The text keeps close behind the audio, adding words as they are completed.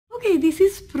Okay, this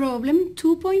is problem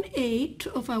 2.8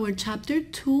 of our chapter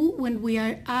 2 when we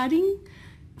are adding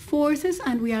forces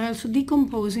and we are also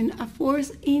decomposing a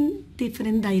force in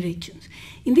different directions.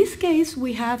 In this case,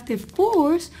 we have the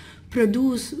force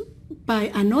produced by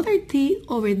another T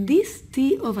over this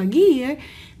T of a gear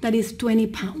that is 20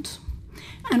 pounds.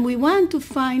 And we want to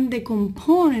find the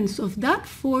components of that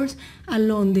force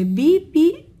along the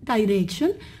BP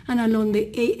direction and along the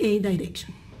AA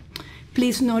direction.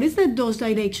 Please notice that those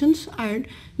directions are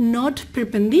not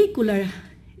perpendicular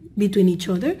between each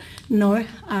other, nor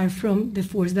are from the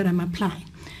force that I'm applying.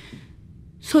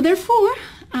 So therefore,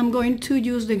 I'm going to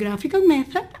use the graphical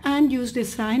method and use the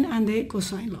sine and the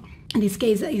cosine law. In this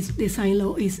case, the sine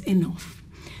law is enough.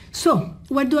 So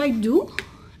what do?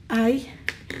 I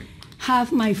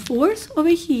have my force over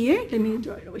here. Let me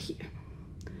draw it over here.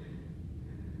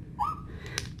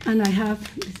 And I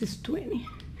have, this is 20.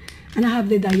 And I have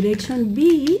the direction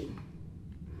B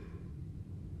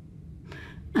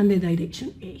and the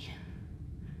direction A.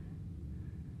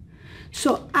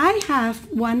 So I have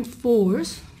one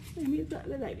force. Let me draw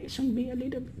the direction B a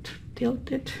little bit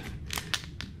tilted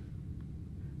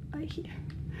right here.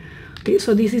 Okay,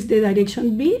 so this is the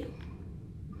direction B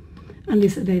and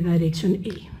this is the direction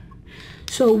A.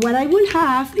 So what I will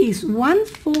have is one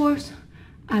force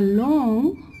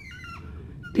along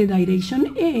the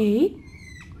direction A,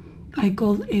 I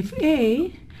call FA,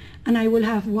 and I will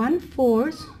have one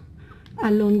force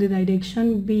along the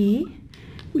direction B,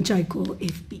 which I call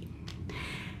FB.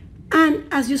 And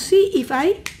as you see, if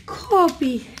I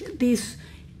copy this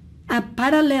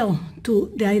parallel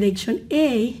to the direction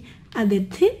A at the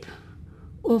tip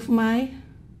of my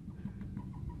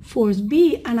force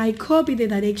B, and I copy the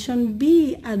direction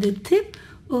B at the tip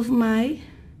of my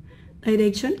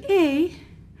direction A,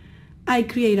 I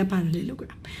create a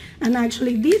parallelogram. And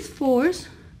actually this force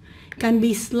can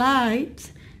be slid,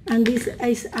 and this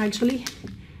is actually,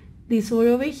 this force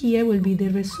over here will be the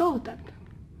resultant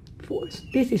force.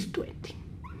 This is 20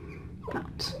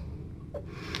 pounds.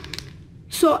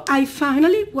 So I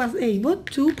finally was able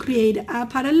to create a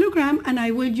parallelogram, and I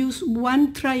will use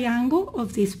one triangle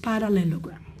of this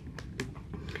parallelogram.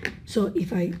 So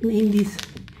if I name this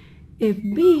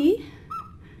FB,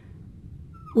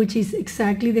 which is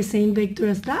exactly the same vector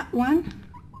as that one,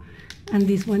 and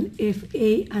this one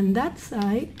FA on that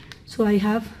side, so I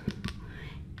have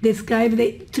described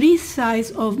the three sides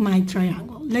of my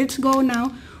triangle. Let's go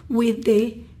now with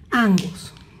the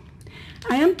angles.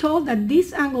 I am told that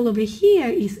this angle over here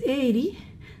is 80,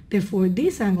 therefore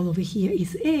this angle over here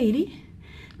is 80,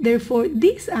 therefore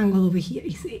this angle over here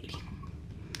is 80.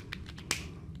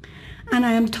 And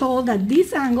I am told that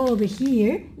this angle over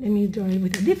here, let me draw it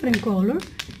with a different color,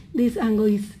 this angle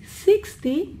is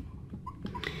 60,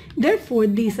 therefore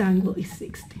this angle is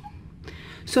 60.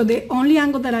 So the only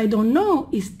angle that I don't know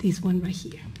is this one right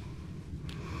here.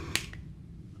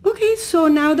 Okay, so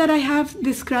now that I have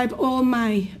described all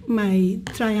my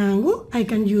triangle, I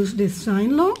can use the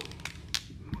sine law.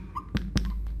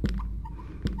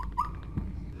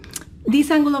 This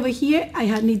angle over here,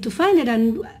 I need to find it,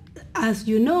 and as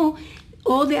you know,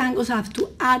 all the angles have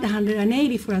to add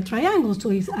 180 for a triangle,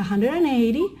 so it's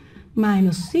 180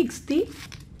 minus 60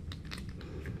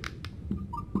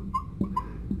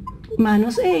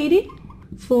 minus 80,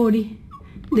 40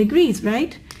 degrees,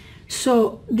 right?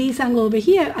 So this angle over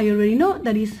here, I already know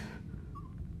that is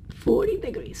 40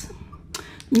 degrees.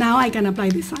 Now I can apply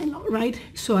the sine law, right?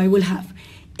 So I will have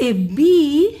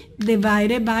FB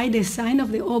divided by the sine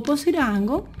of the opposite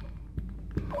angle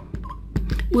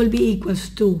will be equals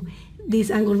to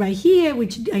this angle right here,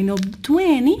 which I know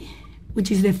 20, which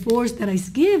is the force that is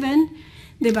given,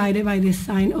 divided by the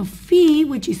sine of phi,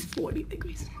 which is 40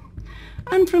 degrees.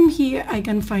 And from here, I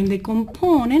can find the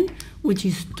component, which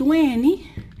is 20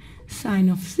 sine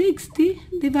of 60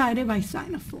 divided by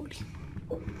sine of 40.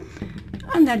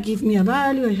 And that gives me a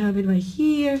value, I have it right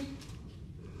here,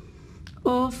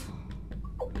 of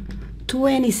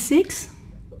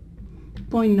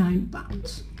 26.9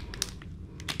 pounds.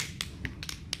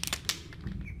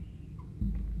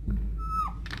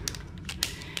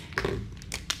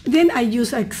 Then I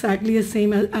use exactly the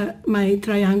same as my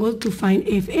triangle to find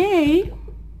FA.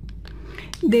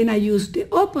 Then I use the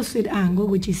opposite angle,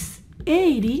 which is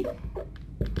 80.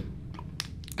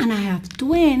 And I have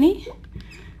 20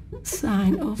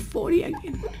 sine of 40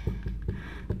 again.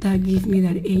 That gives me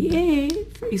that AA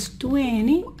is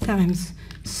 20 times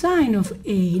sine of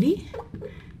 80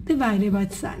 divided by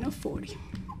sine of 40.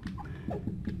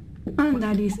 And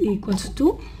that is equals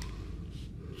to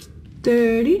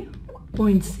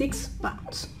 30.6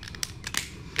 pounds.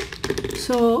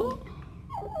 So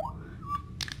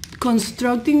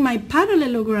constructing my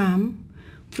parallelogram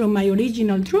from my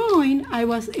original drawing, I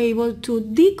was able to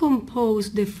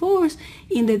decompose the force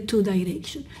in the two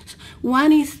directions.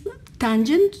 One is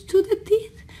tangent to the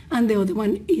teeth, and the other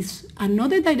one is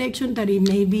another direction that it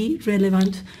may be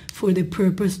relevant for the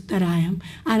purpose that I am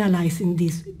analyzing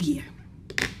this gear.